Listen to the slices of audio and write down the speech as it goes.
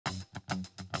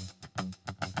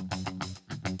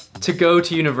To go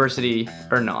to university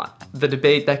or not, the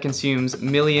debate that consumes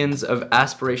millions of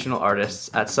aspirational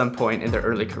artists at some point in their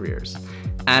early careers.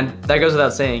 And that goes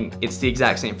without saying, it's the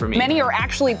exact same for me. Many are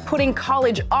actually putting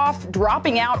college off,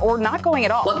 dropping out, or not going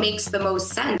at all. What makes the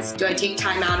most sense? Do I take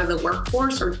time out of the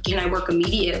workforce, or can I work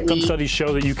immediately? Some studies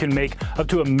show that you can make up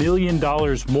to $1 million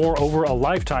more over a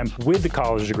lifetime with the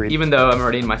college degree. Even though I'm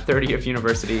already in my third year of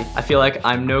university, I feel like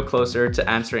I'm no closer to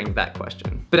answering that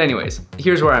question. But anyways,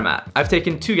 here's where I'm at. I've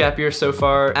taken 2 gap years so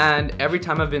far, and every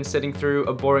time I've been sitting through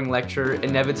a boring lecture,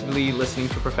 inevitably listening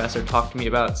to a professor talk to me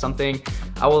about something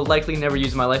I will likely never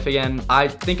use in my life again, I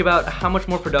think about how much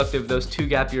more productive those 2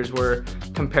 gap years were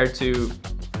compared to,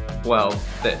 well,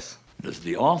 this. Does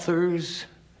the author's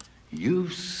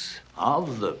use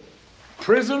of the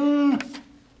prison?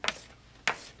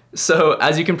 So,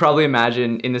 as you can probably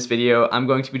imagine, in this video, I'm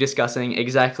going to be discussing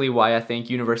exactly why I think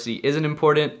university isn't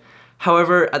important.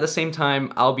 However, at the same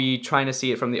time, I'll be trying to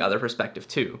see it from the other perspective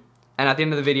too. And at the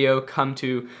end of the video, come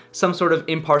to some sort of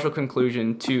impartial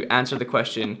conclusion to answer the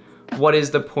question, what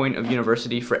is the point of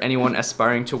university for anyone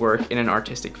aspiring to work in an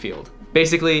artistic field?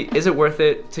 Basically, is it worth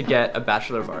it to get a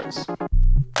Bachelor of Arts?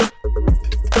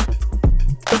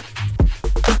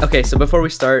 Okay, so before we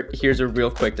start, here's a real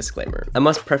quick disclaimer. I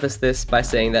must preface this by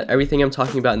saying that everything I'm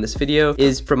talking about in this video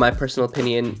is from my personal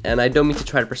opinion, and I don't mean to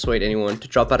try to persuade anyone to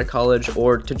drop out of college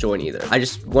or to join either. I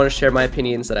just want to share my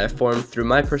opinions that I've formed through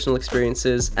my personal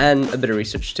experiences and a bit of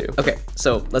research too. Okay,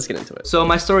 so let's get into it. So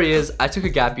my story is, I took a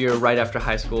gap year right after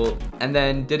high school, and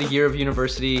then did a year of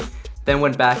university, then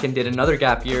went back and did another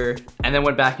gap year, and then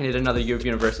went back and did another year of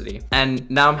university. And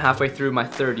now I'm halfway through my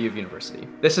 3rd year of university.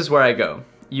 This is where I go,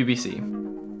 UBC.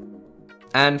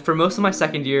 And for most of my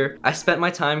 2nd year, I spent my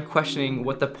time questioning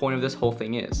what the point of this whole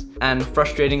thing is, and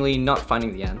frustratingly not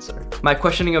finding the answer. My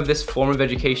questioning of this form of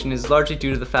education is largely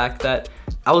due to the fact that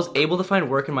I was able to find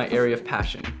work in my area of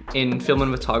passion, in film and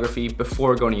photography,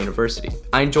 before going to university.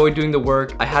 I enjoyed doing the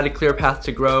work, I had a clear path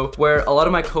to grow, where a lot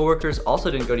of my coworkers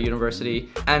also didn't go to university,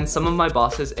 and some of my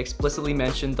bosses explicitly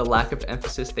mentioned the lack of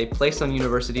emphasis they placed on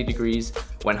university degrees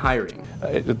when hiring.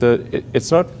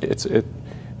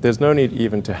 There's no need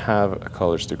even to have a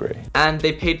college degree. And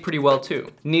they paid pretty well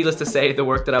too. Needless to say, the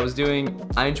work that I was doing,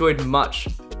 I enjoyed much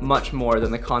more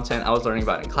than the content I was learning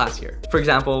about in class here. For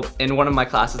example, in one of my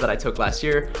classes that I took last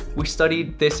year, we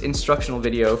studied this instructional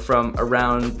video from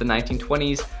around the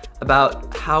 1920s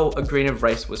about how a grain of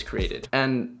rice was created.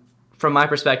 And from my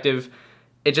perspective,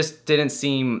 it just didn't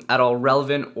seem at all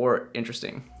relevant or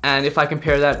interesting. And if I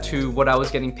compare that to what I was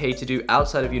getting paid to do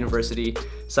outside of university,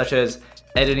 such as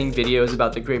editing videos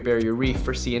about the Great Barrier Reef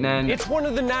for CNN. It's one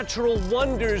of the natural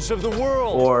wonders of the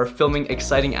world. Or filming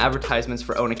exciting advertisements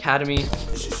for Own Academy.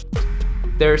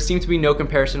 There seemed to be no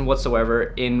comparison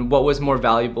whatsoever in what was more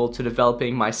valuable to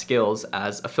developing my skills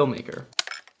as a filmmaker.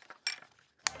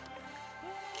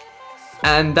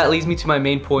 And that leads me to my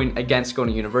main point against going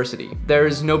to university. There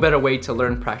is no better way to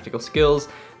learn practical skills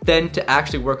than to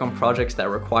actually work on projects that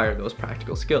require those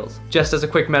practical skills. Just as a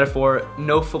quick metaphor,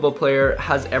 no football player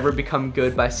has ever become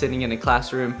good by sitting in a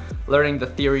classroom learning the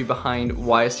theory behind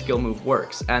why a skill move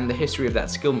works and the history of that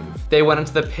skill move. They went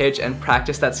onto the pitch and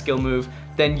practiced that skill move,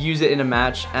 then use it in a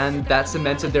match, and that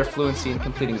cemented their fluency in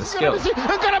completing the skill.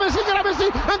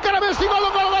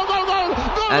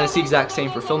 And it's the exact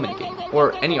same for filmmaking,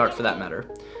 or any art for that matter.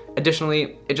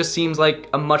 Additionally, it just seems like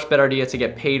a much better idea to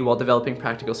get paid while developing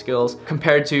practical skills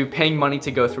compared to paying money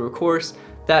to go through a course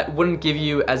that wouldn't give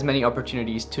you as many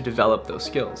opportunities to develop those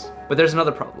skills. But there's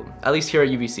another problem, at least here at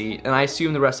UBC, and I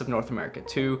assume the rest of North America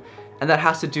too, and that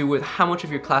has to do with how much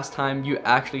of your class time you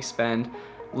actually spend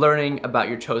learning about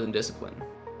your chosen discipline.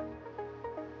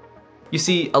 You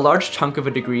see, a large chunk of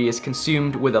a degree is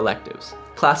consumed with electives,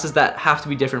 classes that have to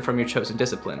be different from your chosen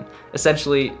discipline.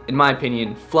 Essentially, in my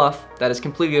opinion, fluff that is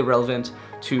completely irrelevant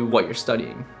to what you're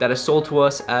studying, that is sold to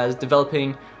us as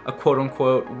developing a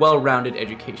quote-unquote well-rounded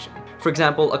education. For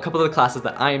example, a couple of the classes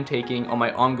that I am taking on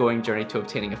my ongoing journey to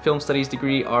obtaining a film studies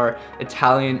degree are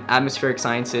Italian, atmospheric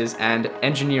sciences, and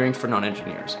engineering for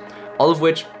non-engineers, all of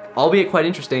which, albeit quite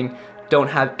interesting, don't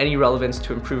have any relevance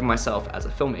to improving myself as a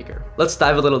filmmaker. Let's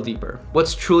dive a little deeper.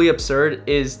 What's truly absurd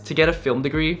is to get a film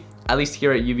degree, at least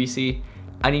here at UBC,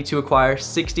 I need to acquire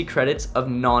 60 credits of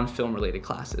non-film related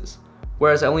classes,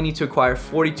 whereas I only need to acquire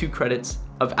 42 credits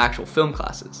of actual film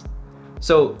classes.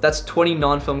 So that's 20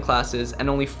 non-film classes and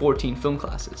only 14 film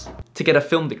classes to get a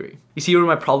film degree. You see where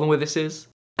my problem with this is?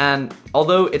 And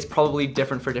although it's probably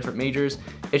different for different majors,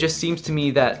 it just seems to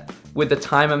me that with the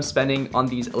time I'm spending on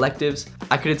these electives,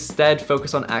 I could instead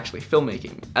focus on actually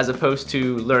filmmaking, as opposed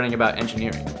to learning about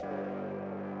engineering.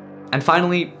 And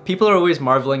finally, people are always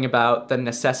marveling about the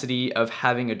necessity of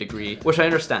having a degree, which I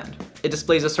understand. It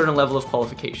displays a certain level of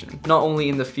qualification, not only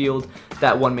in the field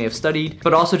that one may have studied,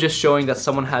 but also just showing that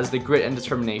someone has the grit and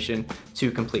determination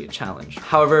to complete a challenge.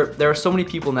 However, there are so many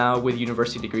people now with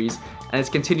university degrees, and it's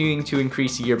continuing to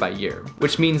increase year by year,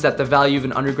 which means that the value of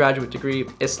an undergraduate degree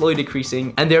is slowly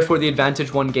decreasing, and therefore the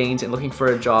advantage one gains in looking for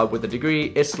a job with a degree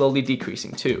is slowly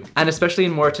decreasing too. And especially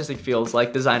in more artistic fields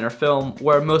like design or film,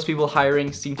 where most people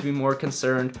hiring seem to be more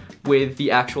concerned with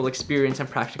the actual experience and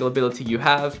practical ability you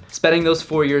have, spending those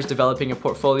 4 years developing a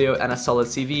portfolio and a solid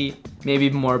CV may be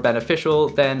more beneficial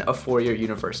than a 4-year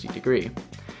university degree.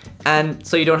 And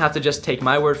so you don't have to just take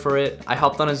my word for it. I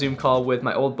hopped on a Zoom call with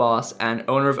my old boss and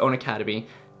owner of Own Academy,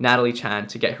 Natalie Chan,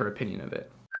 to get her opinion of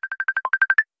it.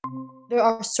 There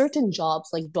are certain jobs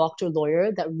like doctor,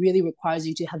 lawyer that really requires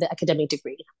you to have the academic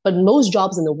degree. But most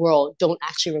jobs in the world don't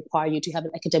actually require you to have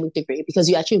an academic degree because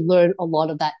you actually learn a lot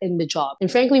of that in the job. And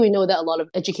frankly, we know that a lot of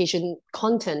education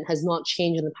content has not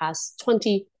changed in the past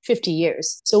 20, 50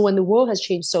 years. So when the world has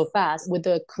changed so fast with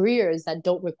the careers that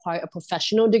don't require a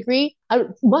professional degree, I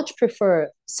would much prefer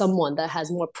someone that has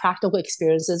more practical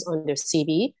experiences on their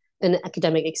CV than an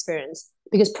academic experience.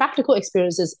 Because practical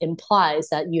experiences implies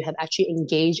that you have actually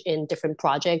engaged in different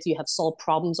projects, you have solved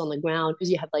problems on the ground,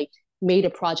 you have like made a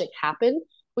project happen,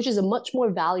 which is a much more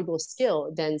valuable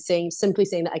skill than simply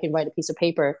saying that I can write a piece of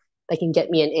paper that can get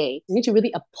me an A. You need to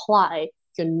really apply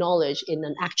your knowledge in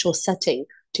an actual setting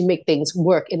to make things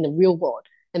work in the real world.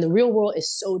 And the real world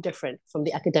is so different from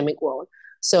the academic world.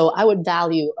 So I would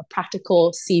value a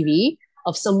practical CV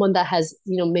of someone that has,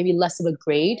 maybe less of a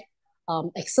grade,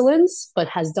 excellence, but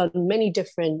has done many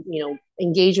different,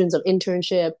 engagements of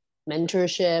internship,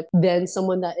 mentorship, than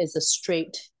someone that is a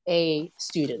straight A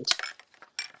student.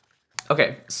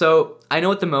 Okay, so I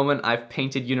know at the moment I've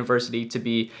painted university to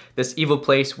be this evil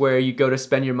place where you go to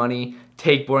spend your money,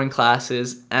 take boring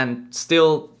classes, and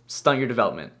still stunt your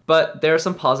development. But there are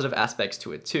some positive aspects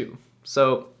to it too.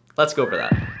 So let's go over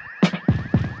that.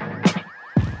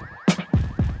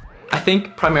 I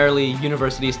think primarily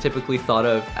university is typically thought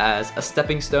of as a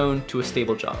stepping stone to a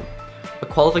stable job, a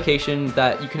qualification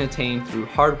that you can attain through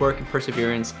hard work and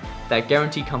perseverance that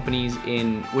guarantee companies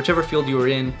in whichever field you are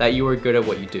in that you are good at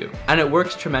what you do. And it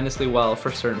works tremendously well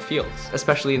for certain fields,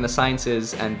 especially in the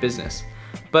sciences and business.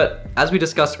 But as we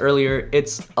discussed earlier,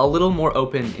 it's a little more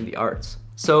open in the arts.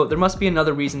 So there must be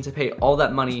another reason to pay all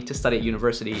that money to study at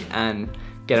university and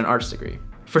get an arts degree.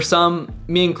 For some,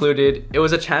 me included, it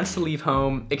was a chance to leave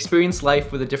home, experience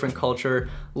life with a different culture,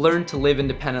 learn to live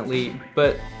independently,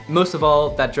 but most of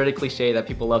all, that dreaded cliche that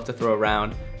people love to throw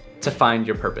around, to find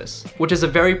your purpose, which is a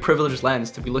very privileged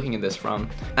lens to be looking at this from.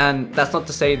 And that's not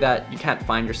to say that you can't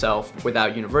find yourself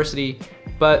without university,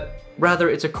 but rather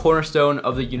it's a cornerstone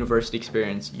of the university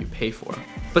experience you pay for.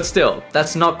 But still,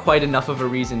 that's not quite enough of a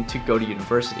reason to go to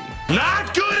university.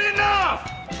 Not good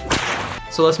enough!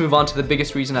 So let's move on to the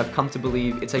biggest reason I've come to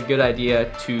believe it's a good idea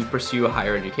to pursue a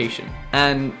higher education,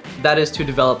 and that is to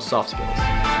develop soft skills.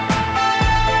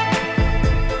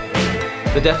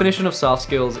 The definition of soft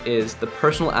skills is the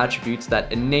personal attributes that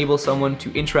enable someone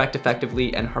to interact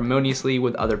effectively and harmoniously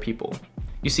with other people.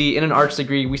 You see, in an arts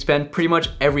degree, we spend pretty much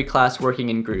every class working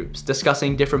in groups,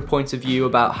 discussing different points of view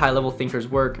about high-level thinkers'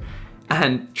 work,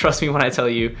 and trust me when I tell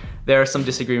you, there are some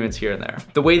disagreements here and there.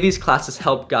 The way these classes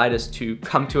help guide us to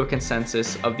come to a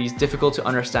consensus of these difficult to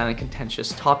understand and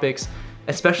contentious topics,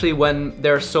 especially when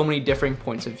there are so many differing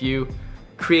points of view,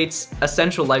 creates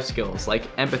essential life skills like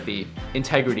empathy,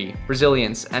 integrity,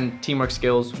 resilience, and teamwork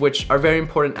skills, which are very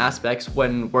important aspects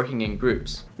when working in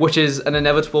groups, which is an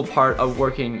inevitable part of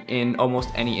working in almost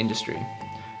any industry.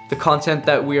 The content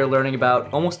that we are learning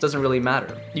about almost doesn't really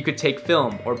matter. You could take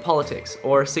film or politics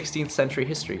or 16th century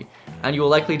history, and you will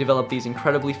likely develop these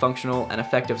incredibly functional and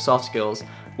effective soft skills,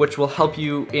 which will help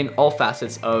you in all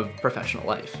facets of professional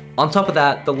life. On top of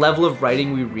that, the level of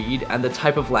writing we read and the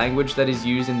type of language that is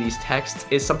used in these texts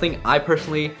is something I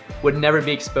personally would never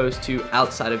be exposed to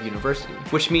outside of university,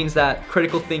 which means that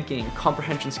critical thinking,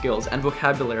 comprehension skills, and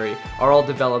vocabulary are all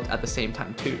developed at the same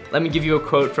time too. Let me give you a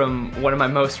quote from one of my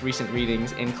most recent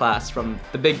readings in class from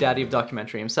the big daddy of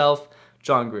documentary himself,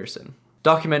 John Grierson.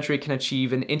 Documentary can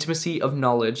achieve an intimacy of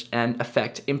knowledge and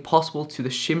effect impossible to the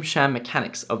shim-sham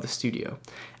mechanics of the studio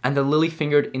and the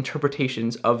lily-fingered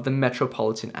interpretations of the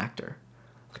metropolitan actor.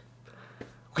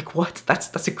 Like what?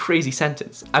 That's a crazy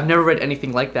sentence. I've never read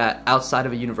anything like that outside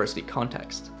of a university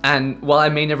context. And while I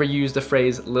may never use the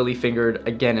phrase lily-fingered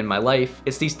again in my life,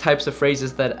 it's these types of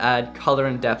phrases that add color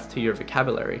and depth to your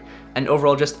vocabulary and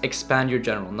overall just expand your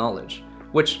general knowledge,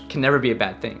 which can never be a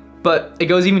bad thing. But it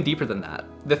goes even deeper than that.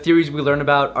 the theories we learn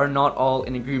about are not all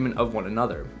in agreement of one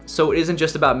another. So it isn't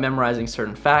just about memorizing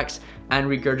certain facts and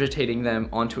regurgitating them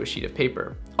onto a sheet of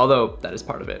paper, although that is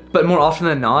part of it. But more often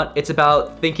than not, it's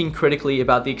about thinking critically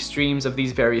about the extremes of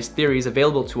these various theories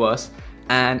available to us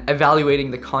and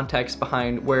evaluating the context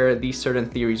behind where these certain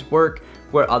theories work,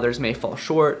 where others may fall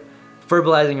short,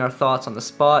 verbalizing our thoughts on the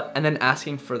spot, and then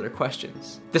asking further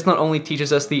questions. This not only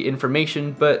teaches us the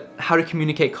information, but how to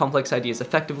communicate complex ideas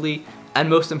effectively, and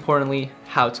most importantly,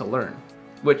 how to learn,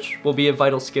 which will be a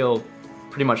vital skill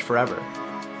pretty much forever.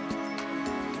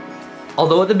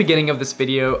 Although at the beginning of this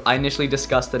video, I initially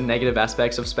discussed the negative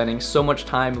aspects of spending so much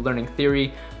time learning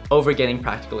theory over getting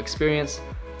practical experience,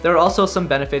 there are also some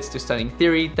benefits to studying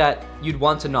theory that you'd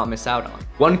want to not miss out on.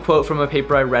 One quote from a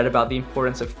paper I read about the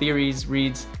importance of theories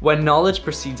reads, "When knowledge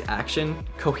precedes action,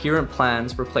 coherent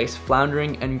plans replace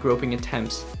floundering and groping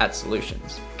attempts at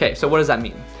solutions." Okay, so what does that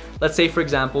mean? Let's say, for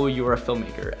example, you are a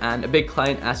filmmaker and a big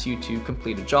client asks you to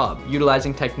complete a job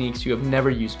utilizing techniques you have never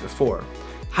used before.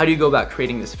 How do you go about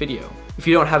creating this video? If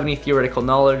you don't have any theoretical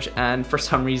knowledge and for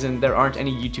some reason there aren't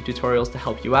any YouTube tutorials to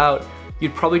help you out,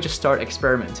 you'd probably just start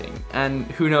experimenting, and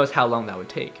who knows how long that would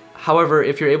take. However,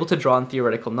 if you're able to draw on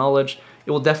theoretical knowledge,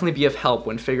 it will definitely be of help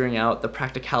when figuring out the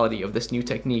practicality of this new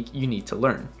technique you need to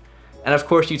learn. And of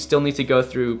course, you'd still need to go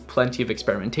through plenty of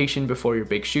experimentation before your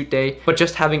big shoot day, but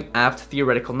just having apt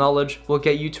theoretical knowledge will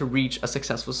get you to reach a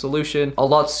successful solution a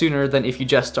lot sooner than if you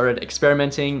just started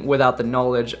experimenting without the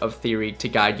knowledge of theory to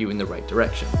guide you in the right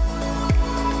direction.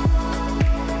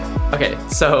 Okay,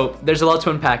 so there's a lot to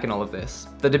unpack in all of this.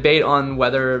 The debate on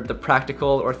whether the practical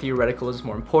or theoretical is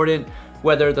more important,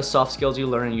 whether the soft skills you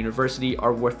learn in university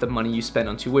are worth the money you spend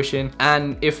on tuition,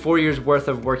 and if 4 years worth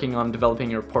of working on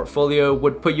developing your portfolio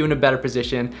would put you in a better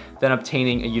position than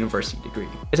obtaining a university degree.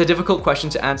 It's a difficult question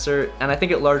to answer, and I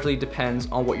think it largely depends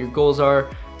on what your goals are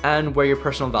and where your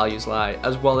personal values lie,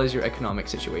 as well as your economic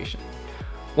situation.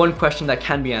 One question that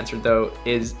can be answered though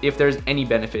is if there's any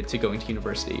benefit to going to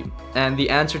university, and the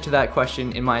answer to that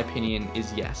question in my opinion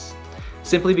is yes.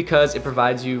 Simply because it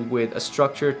provides you with a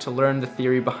structure to learn the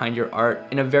theory behind your art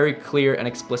in a very clear and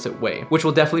explicit way, which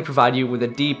will definitely provide you with a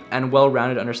deep and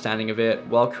well-rounded understanding of it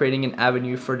while creating an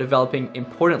avenue for developing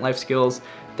important life skills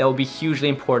that will be hugely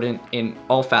important in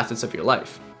all facets of your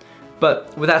life.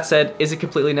 But with that said, is it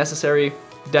completely necessary?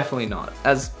 Definitely not,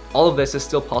 as all of this is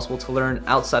still possible to learn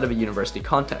outside of a university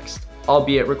context,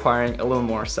 albeit requiring a little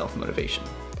more self-motivation.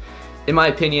 In my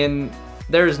opinion,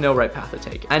 there is no right path to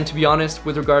take. And to be honest,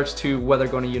 with regards to whether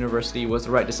going to university was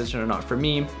the right decision or not for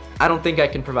me, I don't think I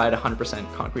can provide a 100%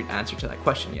 concrete answer to that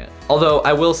question yet. Although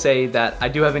I will say that I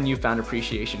do have a newfound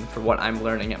appreciation for what I'm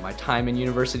learning at my time in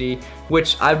university,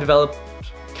 which I've developed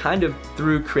kind of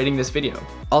through creating this video.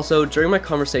 Also, during my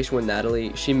conversation with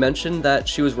Natalie, she mentioned that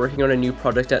she was working on a new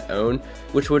project at OWN,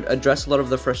 which would address a lot of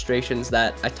the frustrations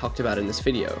that I talked about in this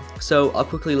video. So I'll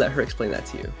quickly let her explain that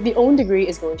to you. The OWN degree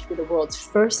is going to be the world's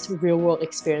first real-world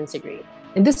experience degree.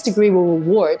 And this degree will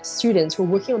reward students who are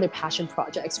working on their passion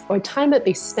projects or time that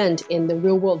they spent in the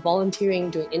real world volunteering,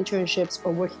 doing internships,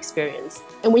 or work experience.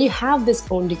 And when you have this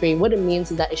OWN degree, what it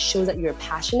means is that it shows that you're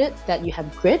passionate, that you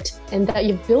have grit, and that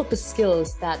you've built the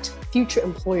skills that future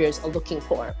employers are looking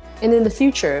for. And in the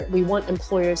future, we want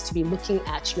employers to be looking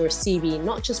at your CV,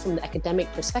 not just from the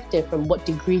academic perspective, from what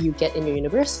degree you get in your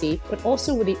university, but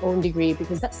also with the OWN degree,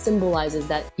 because that symbolizes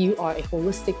that you are a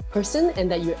holistic person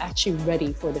and that you're actually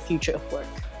ready for the future of work.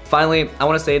 Finally, I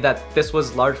want to say that this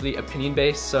was largely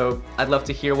opinion-based, so I'd love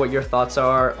to hear what your thoughts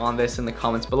are on this in the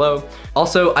comments below.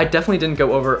 Also, I definitely didn't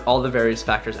go over all the various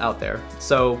factors out there,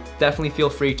 so definitely feel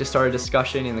free to start a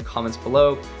discussion in the comments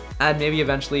below, and maybe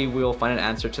eventually we'll find an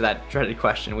answer to that dreaded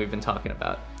question we've been talking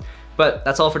about. But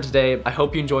that's all for today. I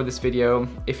hope you enjoyed this video.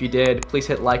 If you did, please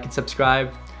hit like and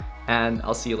subscribe, and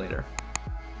I'll see you later.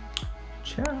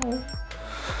 Ciao.